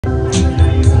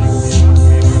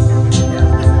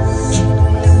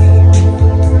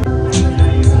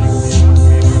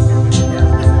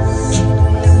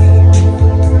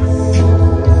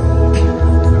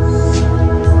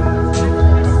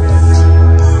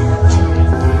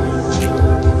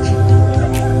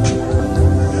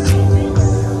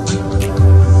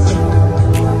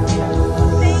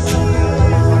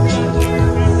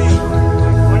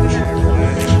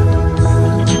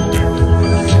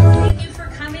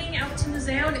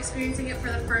experiencing it for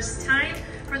the first time.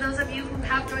 For those of you who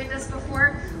have joined us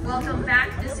before, welcome back.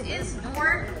 This is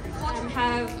your culture. We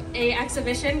have an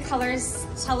exhibition, Colors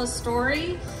Tell a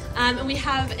Story, and we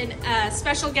have a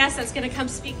special guest that's going to come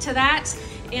speak to that.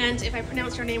 And if I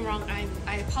pronounce your name wrong,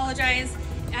 I apologize.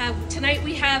 Tonight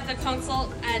we have the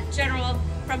Consul General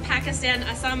from Pakistan,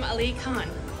 Assam Ali Khan.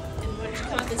 And why don't you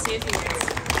come up and say a few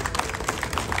words?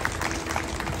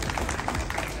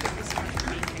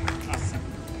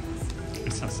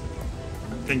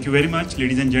 Thank you very much,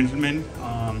 ladies and gentlemen.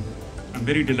 I'm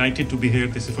very delighted to be here.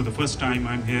 This is for the first time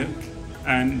I'm here,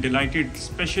 and delighted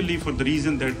especially for the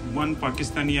reason that one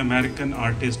Pakistani American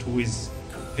artist who is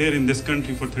here in this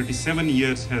country for 37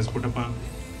 years has put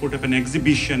up an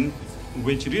exhibition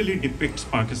which really depicts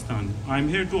Pakistan. I'm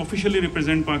here to officially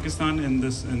represent Pakistan in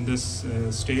this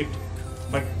state,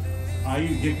 but I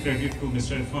give credit to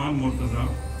Mr. IRFAN MURTAZA,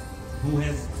 who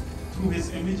has, through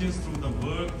his images, through the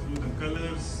work, through the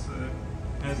colors,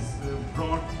 has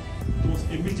brought those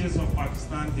images of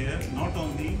Pakistan here, not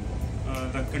only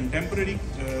the contemporary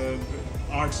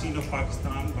art scene of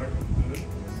Pakistan, but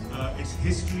its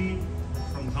history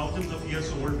from thousands of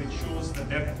years old, which shows the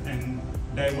depth and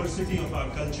diversity of our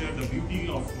culture, the beauty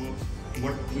of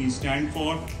what we stand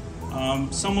for.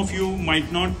 Some of you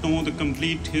might not know the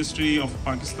complete history of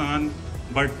Pakistan,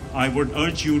 but I would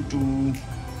urge you to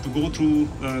go through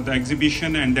the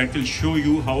exhibition, and that will show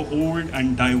you how old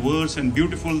and diverse and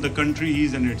beautiful the country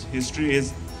is and its history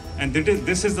is. And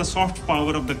this is the soft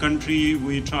power of the country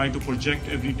we try to project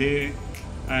every day,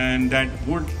 and that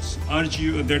would urge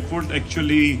you, that would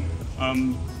actually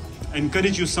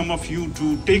encourage you, some of you,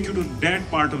 to take you to that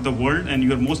part of the world, and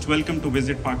you are most welcome to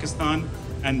visit Pakistan.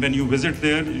 And when you visit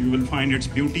there, you will find its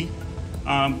beauty.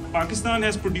 Pakistan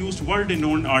has produced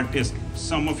world-renowned artists.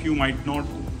 Some of you might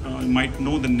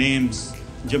know the names: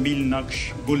 Jamil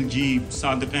Naqsh, Gulji,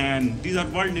 Sadiqan. These are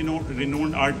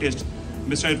world-renowned artists.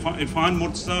 Mr. IRFAN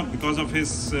MURTAZA, because of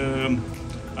his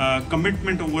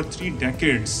commitment over 3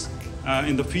 decades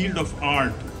in the field of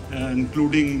art,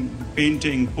 including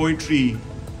painting, poetry,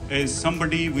 is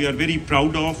somebody we are very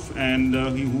proud of, and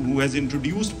who has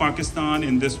introduced Pakistan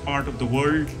in this part of the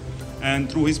world. And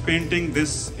through his painting,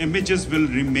 these images will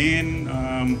remain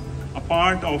a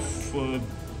part of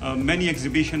many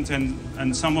exhibitions,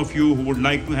 and some of you who would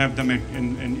like to have them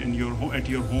at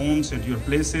your homes, at your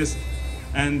places.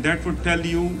 And that would tell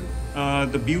you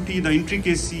the beauty, the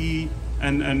intricacy,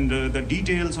 and the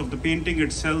details of the painting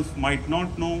itself might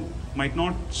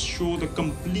not show the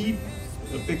complete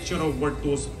picture of what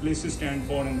those places stand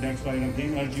for. And that's why I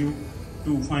again urge you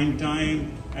to find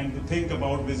time and to think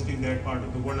about visiting that part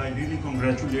of the world. I really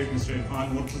congratulate Mr.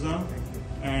 IRFAN MURTAZA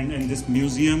and this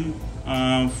museum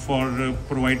for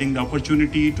providing the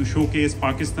opportunity to showcase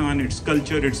Pakistan, its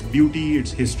culture, its beauty,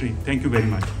 its history. Thank you very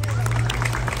much.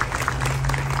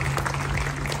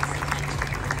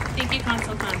 Thank you,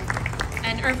 Consul Khan.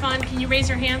 And IRFAN, can you raise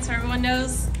your hand so everyone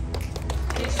knows?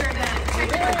 Make sure that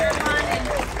IRFAN and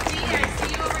Dee, I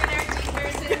see you over there, Dee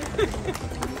Harrison.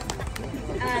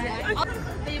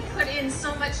 They've put in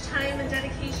so much time and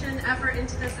dedication, effort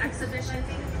into this exhibition.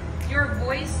 Your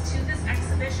voice to this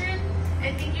exhibition,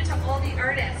 and thank you to all the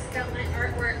artists that lent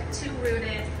artwork to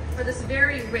Rooted for this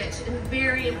very rich and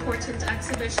very important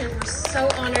exhibition. We're so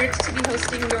honored to be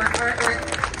hosting your artwork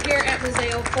here at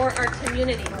Museo for our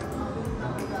community.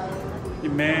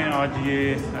 मैं आज ये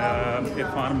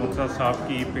इरफान मुर्तज़ा साहब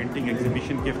की painting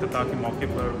exhibition के इफ्तिताह के मौके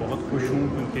पर बहुत खुश हूँ,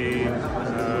 क्योंकि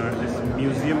इस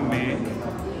म्यूज़ियम में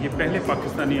ये पहले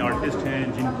पाकिस्तानी आर्टिस्ट हैं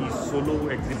जिनकी सोलो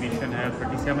एग्जीबिशन है।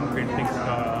 37 पेंटिंग्स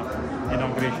का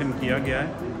इनाग्रेशन किया गया है,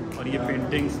 और ये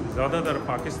पेंटिंग्स ज़्यादातर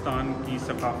पाकिस्तान की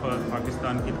सकाफ़त,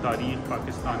 पाकिस्तान की तारीख़,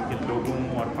 पाकिस्तान के लोगों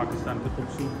और पाकिस्तान की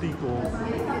खूबसूरती को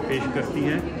पेश करती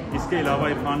हैं। इसके अलावा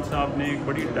इरफान साहब ने एक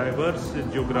बड़ी डाइवर्स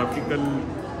जोग्राफिकल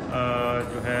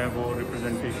जो है वो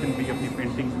रिप्रेजेंटेशन भी अपनी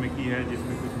पेंटिंग्स में की है,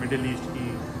 जिसमें कुछ मिडिल ईस्ट की,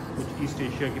 कुछ ईस्ट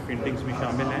एशिया की पेंटिंग्स भी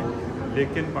शामिल हैं।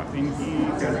 लेकिन इनकी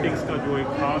पेंटिंग्स का जो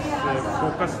एक ख़ास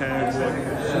फोकस है, वो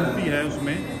खूबसूरती है,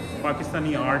 उसमें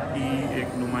पाकिस्तानी आर्ट की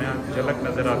एक नुमायाँ झलक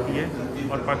नज़र आती है।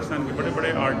 और पाकिस्तान के बड़े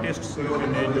बड़े आर्टिस्ट्स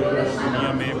ने जो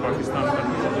दुनिया में पाकिस्तान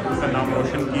का नाम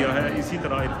रोशन किया है, इसी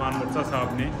तरह इरफान मुर्तज़ा साहब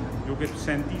ने, जो कि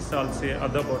 37 साल से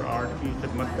अदब और आर्ट की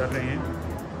खिदमत कर रहे हैं,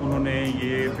 उन्होंने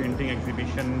ये पेंटिंग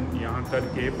एग्जीबिशन यहाँ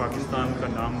करके पाकिस्तान का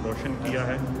नाम रोशन किया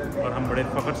है। और हम बड़े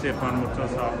फ़ख्र से इरफान मुर्तज़ा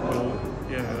साहब को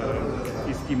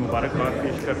इसकी मुबारकबाद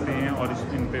पेश करते हैं, और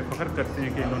इन पे फ़ख्र करते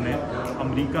हैं कि इन्होंने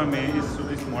अमेरिका में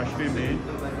इस माशरे में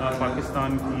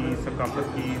पाकिस्तान की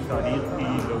सकाफ़त की, तारीख़ की,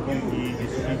 लोगों की,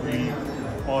 हिस्ट्री की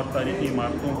और तारीख़ी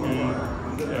इमारतों की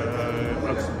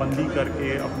अक्सबंदी करके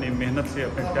अपने मेहनत से,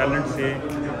 अपने टैलेंट से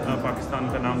पाकिस्तान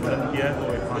का नाम बुलंद किया है। तो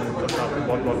इरफान मुर्तज़ा साहब को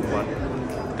बहुत बहुत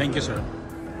मुबारक। Thank you, sir.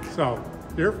 So,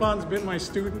 Irfan's been my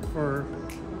student for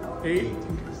eight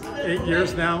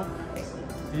years now.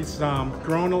 He's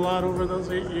grown a lot over those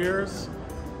 8 years.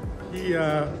 He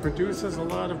produces a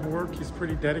lot of work. He's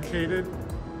pretty dedicated.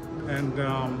 And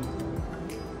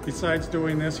besides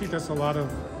doing this, he does a lot of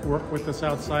work with us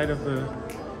outside of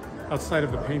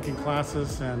the painting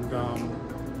classes and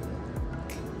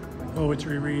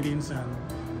poetry readings and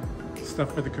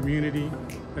stuff for the community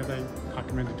that I talk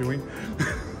him into doing.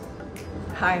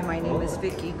 Hi, my name is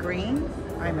Vicki Green.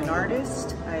 I'm an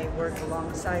artist. I work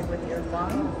alongside with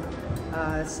IRFAN.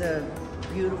 It's a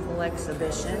beautiful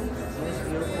exhibition. It's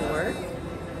beautiful work.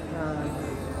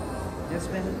 It's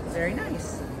been very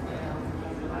nice.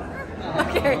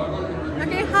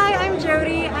 Okay, hi, I'm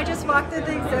Jody. I just walked through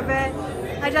the exhibit.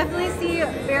 I definitely see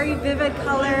very vivid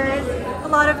colors, a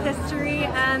lot of history,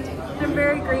 and I'm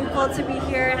very grateful to be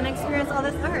here and experience all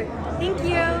this art. Thank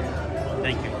you.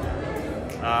 Thank you.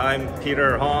 I'm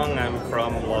Peter Hong. I'm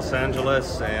from Los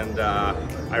Angeles, and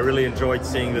I really enjoyed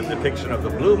seeing the depiction of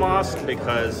the Blue Mosque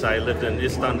because I lived in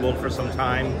Istanbul for some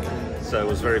time, so I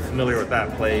was very familiar with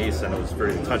that place, and it was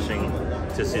very touching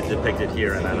to see it depicted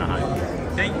here in Anaheim.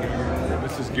 Thank you.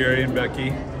 This is Gary and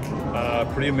Becky.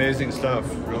 Pretty amazing stuff.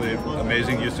 Really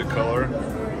amazing use of color,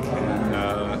 and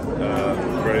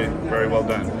very, very well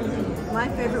done. My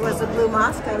favorite was the Blue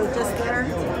Mosque. I was just there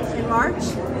in March.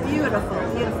 Beautiful,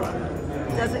 beautiful.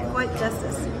 Does it quite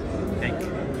justice. Thank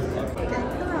you. Okay.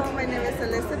 Hello, my name is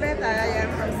Elizabeth. I am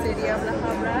from city of La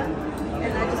Habra,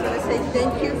 and I just want to say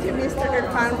thank you to Mr.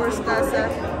 IRFAN MURTAZA.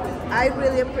 I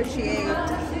really appreciate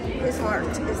his art.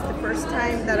 It's the first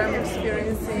time that I'm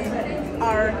experiencing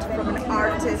art from an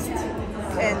artist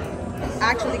and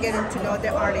actually getting to know the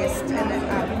artist, and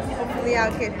hopefully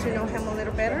I'll get to know him a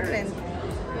little better and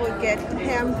we'll get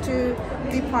him to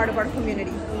be part of our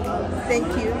community. Thank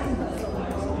you.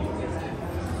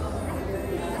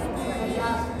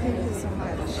 Thank you so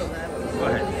much. Go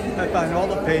ahead. I find all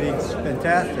the paintings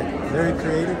fantastic, very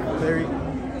creative, very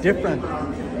different.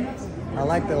 I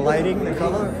like the lighting, the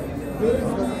color,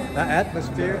 the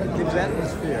atmosphere. It gives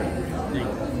atmosphere.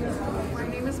 My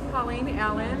name is Pauline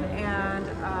Allen, and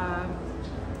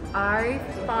I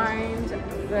find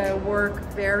the work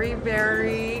very,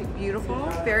 very beautiful,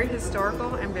 very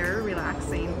historical, and very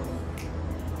relaxing.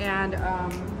 And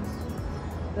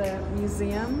the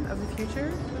Museum of the Future,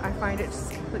 I find it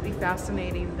just completely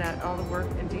fascinating that all the work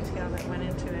and detail that went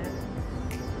into it.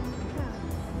 Yeah.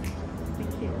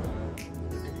 Thank you.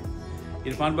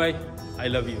 Irfan bhai, I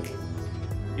love you.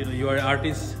 You know, you are an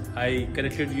artist. I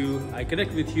connect with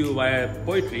you via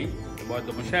poetry about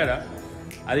the Mushaira.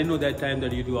 I didn't know that time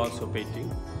that you do also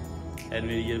painting. And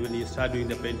when you start doing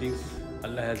the paintings,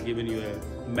 Allah has given you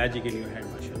a magic in your hand,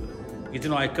 mashallah. Because,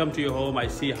 you know, I come to your home, I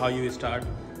see how you start,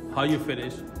 how you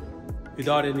finish,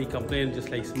 without any complaint, just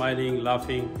like smiling,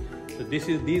 laughing. So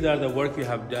these are the work you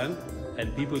have done,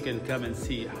 and people can come and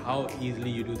see how easily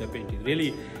you do the painting.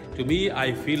 Really, to me,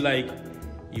 I feel like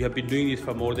you have been doing this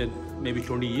for more than maybe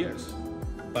 20 years.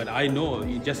 But I know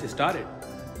you just started.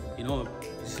 You know,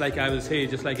 it's like I will say,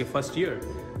 just like a first year,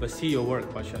 but see your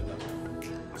work, mashallah.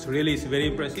 So really, it's very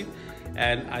impressive.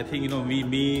 And I think, you know,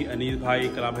 me, Anil bhai,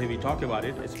 Kalam bhai, we talk about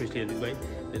it, especially Anil bhai,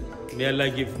 that may Allah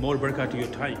give more barakah to your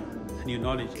time and your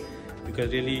knowledge.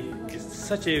 Because really, it's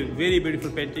such a very beautiful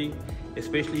painting,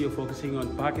 especially you're focusing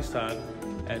on Pakistan,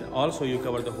 and also you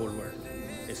cover the whole world,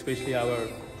 especially our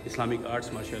Islamic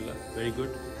arts, mashallah, very good.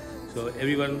 So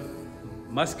everyone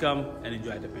must come and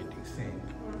enjoy the paintings.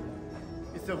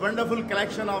 It's a wonderful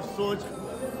collection of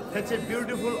such a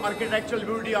beautiful architectural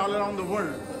beauty all around the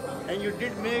world. And you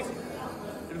did make,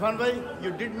 Irfan bhai,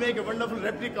 you did make a wonderful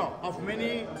replica of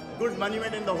many good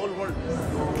monuments in the whole world.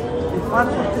 IRFAN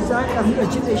MURTAZA,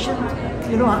 congratulations.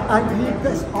 You know, I believe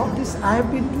this, all this, I have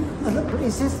been to other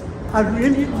places. I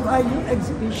really enjoy your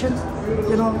exhibitions,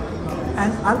 you know,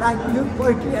 and I like your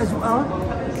poetry as well.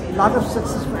 A lot of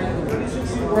success for you.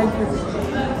 Thank you.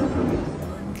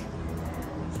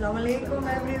 Assalamu alaikum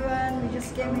everyone. We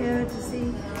just came here to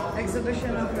see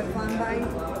exhibition of IRFAN bhai.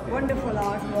 Wonderful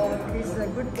artwork. He's a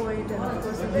good poet and of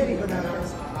course a very good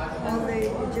artist. All the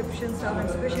Egyptian stuff, and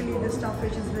especially the stuff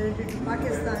which is related to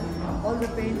Pakistan, all the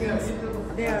paintings,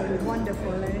 they are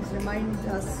wonderful and it reminds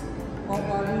us of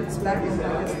our roots back in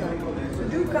Pakistan. So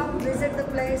do come visit the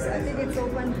place. I think it's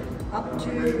open up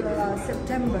to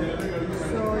September.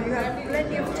 So you have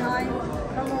plenty of time.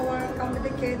 Come over, come with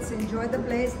the kids, enjoy the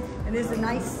place. And there's a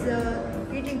nice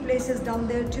eating places down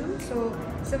there too. So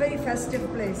it's a very festive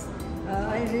place.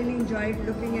 I really enjoyed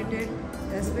looking at it,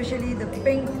 especially the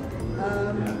pink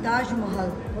Taj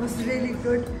Mahal was really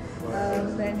good.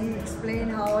 And he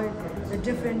explained how the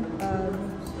different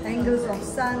angles of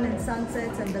sun and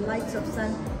sunsets and the lights of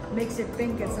sun makes it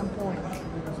pink at some point.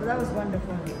 So that was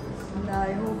wonderful. And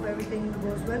I hope everything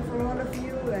goes well for all of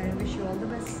you and wish you all the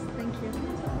best. Thank you.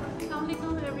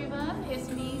 Assalamualaikum everyone, it's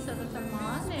me Sada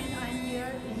Salman and I'm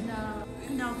here in the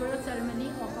inaugural ceremony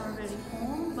of our very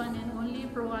home, one and only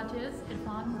pro artist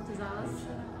IRFAN Murtaza's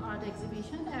art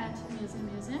exhibition at Muzso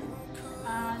Museum.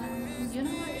 And you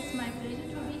know, it's my pleasure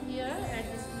to be here at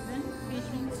this event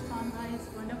featuring IRFAN Bhai's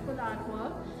wonderful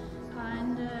artwork.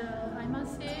 And I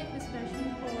must say,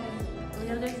 especially for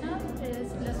realism,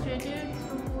 is illustrated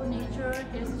through nature,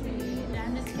 history,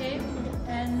 landscape,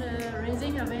 and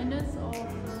raising awareness of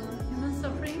human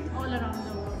suffering all around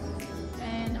the world.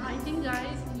 And I think,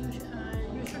 guys, you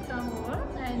should come over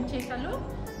and take a look.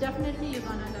 Definitely, you're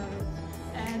gonna love it.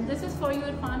 And this is for you,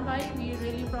 IRFAN Bhai. We're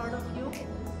really proud of you.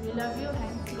 We love you,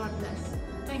 and God bless.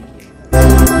 Thank you.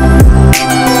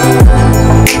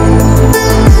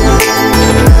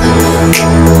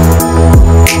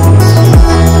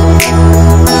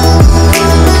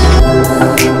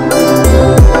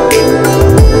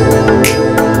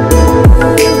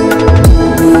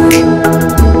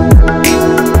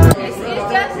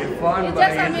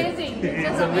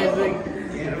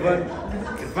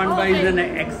 IRFAN Bhai is an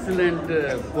excellent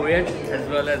poet as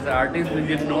well as artist. We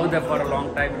didn't know that for a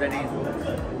long time that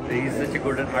he's such a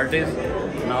good artist.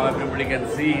 Now everybody can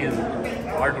see his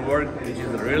artwork, which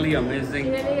is really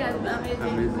amazing. Really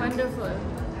amazing. Wonderful.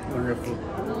 Wonderful.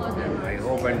 And I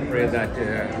hope and pray that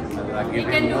Allah give He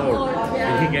can him do more. more,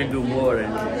 yeah. He can do more.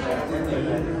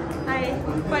 Hi,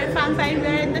 for IRFAN Bhai,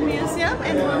 we're in the museum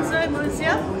in Muzso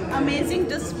Museum. Amazing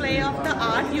display of the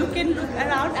art. You can look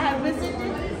around. I have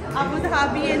visited Abu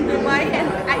Dhabi and Dubai, and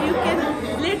you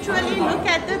can literally look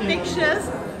at the pictures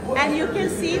and you can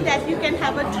see that you can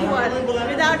have a tour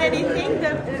without anything.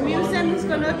 The museum is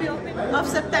going to be open of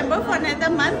September for another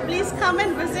month. Please come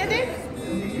and visit it.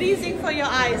 Pleasing for your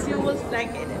eyes. You will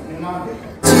like it.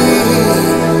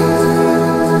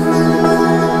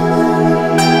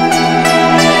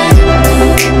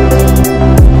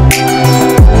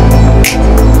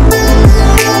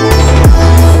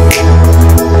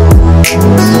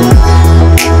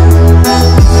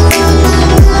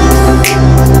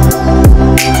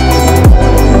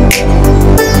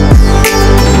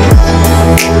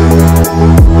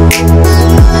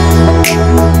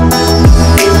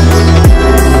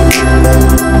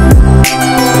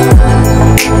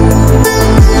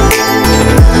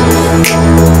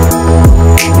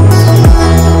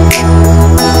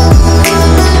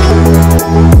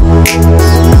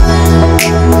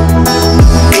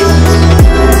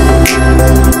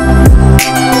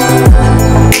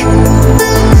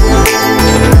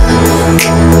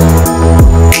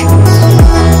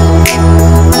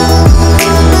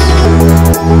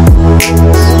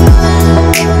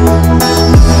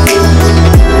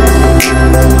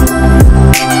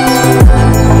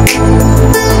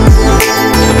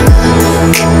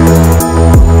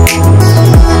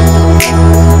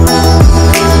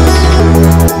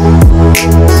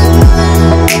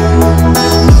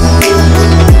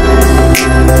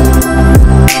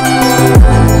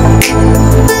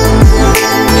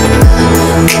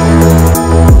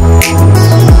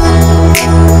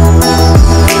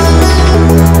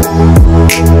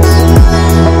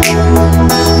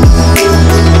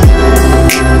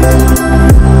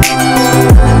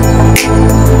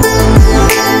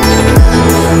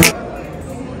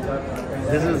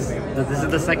 This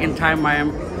is the second time I am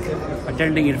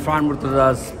attending IRFAN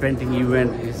Murtaza's painting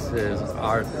event, his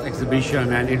art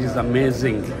exhibition, and it is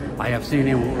amazing. I have seen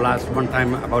him last one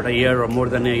time about a year or more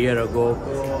than a year ago.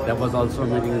 That was also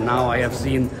amazing. Now I have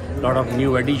seen a lot of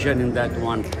new addition in that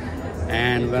one.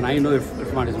 And when I know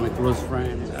IRFAN is my close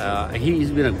friend,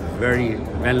 he's been a very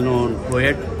well-known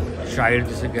poet, शायर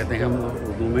जिसे कहते हैं हम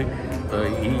उर्दू में.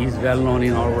 He is well-known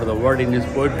in all over the world in his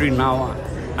poetry. Now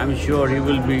I'm sure he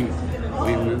will be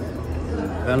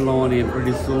well-known in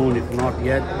pretty soon, if not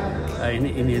yet,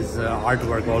 in his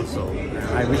artwork also. And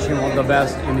I wish him all the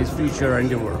best in his future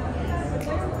endeavor.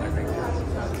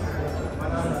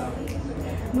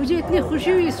 मुझे इतनी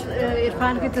खुशी हुई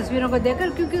इरफान की तस्वीरों को देखकर,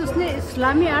 क्योंकि उसने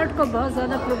इस्लामी आर्ट को बहुत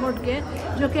ज़्यादा प्रमोट किया,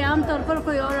 जो कि आमतौर पर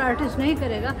कोई और आर्टिस्ट नहीं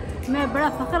करेगा. मैं बड़ा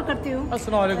फ़ख्र करती हूँ.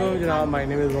 अस्सलाम वालेकुम जनाब, my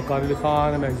name is Waqar Khan.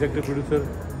 I'm executive producer,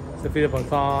 Safir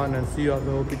Pakistan, and CEO of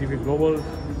the OPTV Global,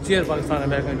 Chair Pakistan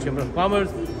American Chamber of Commerce.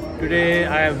 Today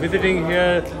I am visiting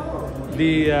here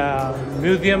the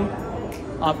Museum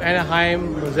of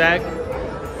Anaheim Mosaic,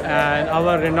 and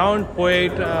our renowned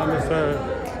poet, Mr.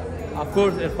 Of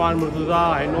course, Irfan Murtaza,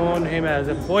 I known him as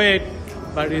a poet,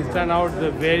 but he's turned out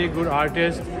a very good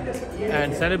artist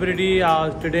and celebrity.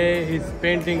 Today his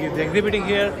painting is exhibiting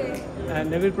here, and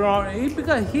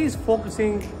because he's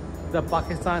focusing the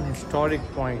Pakistan historic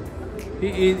point. He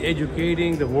is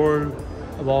educating the world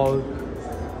about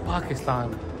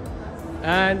Pakistan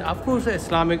and of course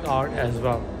Islamic art as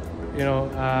well, you know,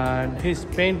 and his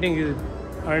painting is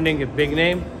earning a big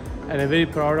name, and I'm very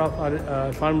proud of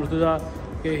Irfan Murtaza.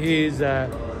 He is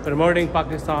promoting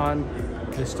Pakistan,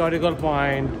 historical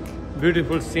point,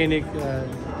 beautiful scenic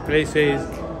places,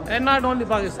 and not only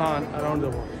Pakistan, around the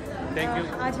world. Thank you.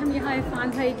 आज हम यहाँ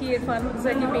इरफान भाई की, इरफान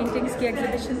मुर्तज़ा की paintings की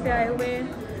exhibition पे आए हुए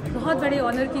हैं। बहुत बड़े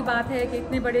ऑनर की बात है कि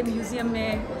इतने बड़े म्यूज़ियम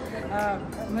में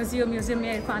Muzso Museum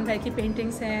में इरफान भाई की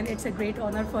पेंटिंग्स हैं। It's a great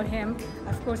honour for him.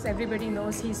 Of course everybody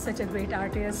knows he is such a great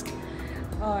artist,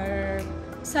 और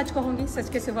सच कहूँगी, सच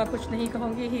के सिवा कुछ नहीं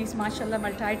कहूँगी। ही इज़ माशाल्लाह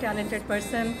मल्टी टैलेंटेड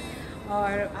पर्सन।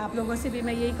 और आप लोगों से भी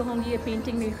मैं यही कहूँगी, ये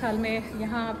पेंटिंग मेरे ख्याल में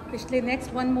यहाँ पिछले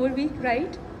next 1 more week,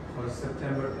 right,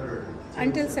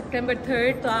 until September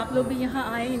 3rd, तो आप लोग भी यहाँ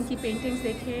आए, इनकी पेंटिंग्स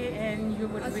देखें and you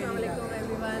would really love.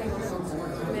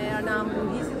 मेरा नाम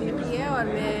रूही सिद्दीकी है और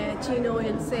मैं चीनो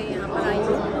हिल से यहाँ पर आई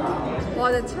हूँ।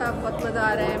 बहुत अच्छा, बहुत मज़ा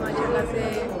आ रहा है माशाल्लाह से।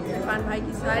 इरफान भाई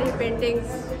की सारी पेंटिंग्स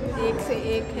एक से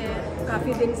एक हैं।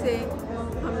 काफ़ी दिन से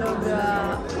हम लोग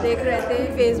देख रहे थे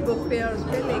फेसबुक पे और उस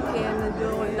पर, लेकिन जो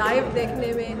लाइव देखने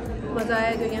में मज़ा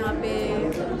आया, जो यहाँ पे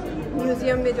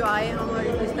म्यूज़ियम में जो आए हम और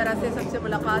जिस तरह से सबसे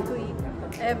मुलाकात हुई,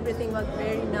 एवरीथिंग वाज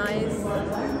वेरी नाइस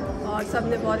और सब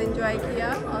ने बहुत इन्जॉय किया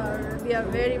और we are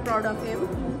very proud of him.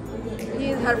 He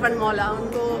is हरफन मौला,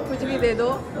 उनको कुछ भी दे दो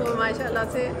वो माशाल्लाह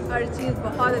से हर चीज़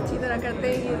बहुत अच्छी तरह करते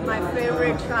हैं। ही इज़ माई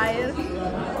फेवरेट शायर, he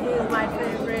is my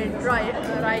favourite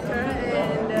writer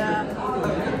and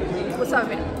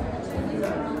Musafir.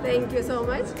 Thank you so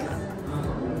much.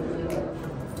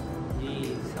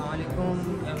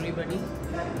 Everybody,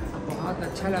 बहुत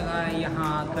अच्छा लगा यहाँ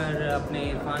आकर अपने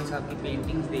इरफान साहब की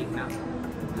पेंटिंग्स देखना।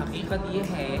 हकीकत ये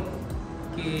है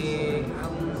कि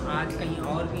हम आज कहीं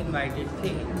और भी इनवाइटेड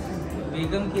थे।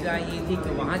 बेगम की राय ये थी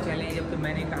कि वहाँ चलें, जबकि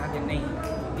मैंने कहा कि नहीं,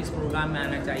 इस प्रोग्राम में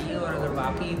आना चाहिए, और अगर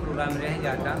वाकई प्रोग्राम रह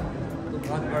जाता तो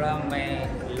बहुत बड़ा मैं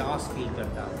लॉस फील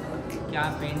करता। क्या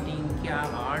पेंटिंग, क्या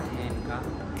आर्ट है इनका,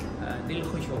 दिल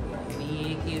खुश हो गया। यानी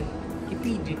ये कि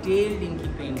कितनी डिटेल्ड इनकी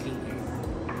पेंटिंग है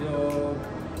जो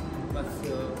बस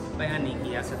बयान नहीं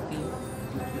की जा सकती।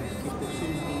 इनकी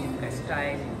खूबसूरती, इनका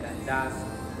स्टाइल, इनका अंदाज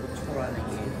कुछ थोड़ा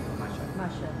नहीं है।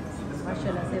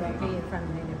 माशाल्लाह से वाकई इरफान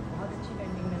भाई ने बहुत अच्छी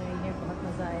पेंटिंग बनाई है। बहुत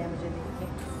मज़ा आया मुझे देख के,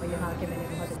 और यहाँ आके मैंने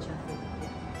बहुत अच्छा किया।